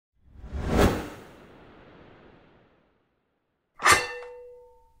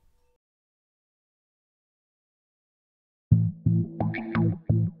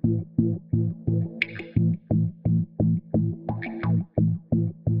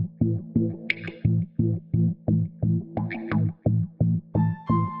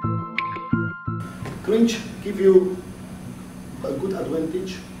Clinch give you a good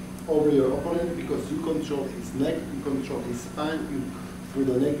advantage over your opponent because you control his neck, you control his spine, through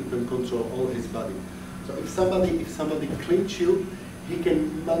the neck you can control all his body. So if somebody clinch you, he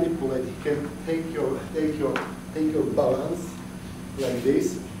can manipulate, he can take your balance like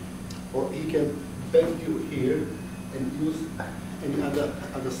this, or he can bend you here and use any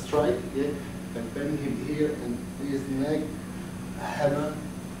other strike, yeah? And bend him here and his neck, hammer,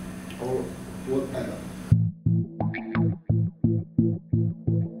 or whatever.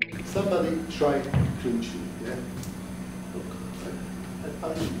 Somebody try clinch me, yeah? Look, I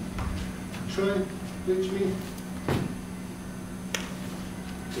punch you. Try clinch me.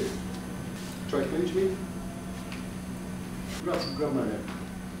 Okay. Try clinch me. Grab my neck.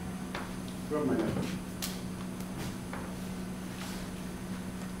 Grab my neck.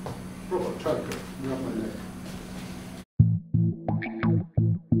 Proper, try grab my neck.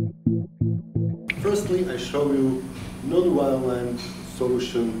 Firstly, I show you non-violent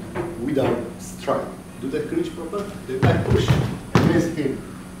solution without strike. Do the clinch proper, the back push against him.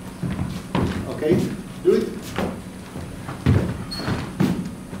 Okay, do it.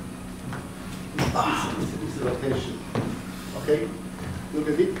 This is rotation. Okay, look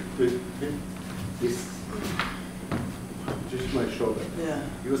at it. Do it. This. Just my shoulder. Yeah.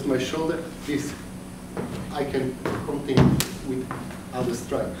 Use my shoulder. This. I can continue with other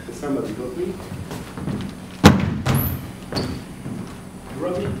strike. Somebody got me.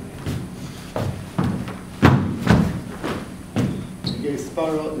 Grab it. Against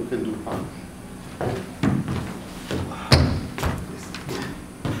spiral, you can do punch.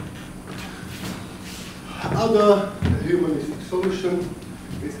 Other humanistic solution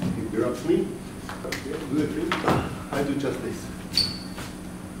is he grabs me. Do the thing. I do just this.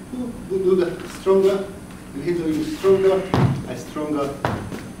 Do the stronger. He's doing stronger. I stronger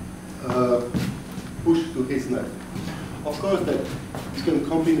push to his neck. Of course, that you can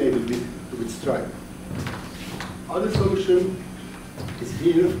combine it with strike. Other solution is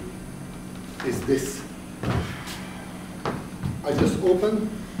here. Is this? I just open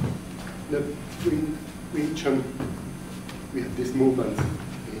the Wing Chun. We have this movement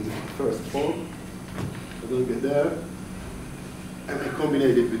in first form. A little bit there, and I combine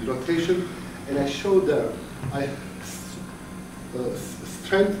it with rotation, and I show there. I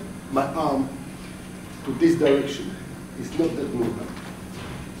strengthen my arm to this direction. It's not that movement.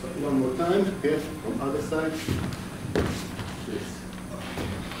 So one more time, here from other side. This.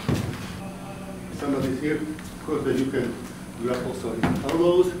 Somebody's here. Of course, then you can grab also his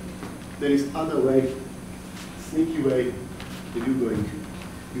elbows. There is other way, sneaky way that you going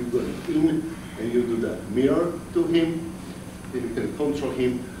in and you do the mirror to him. Then you can control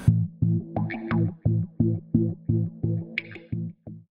him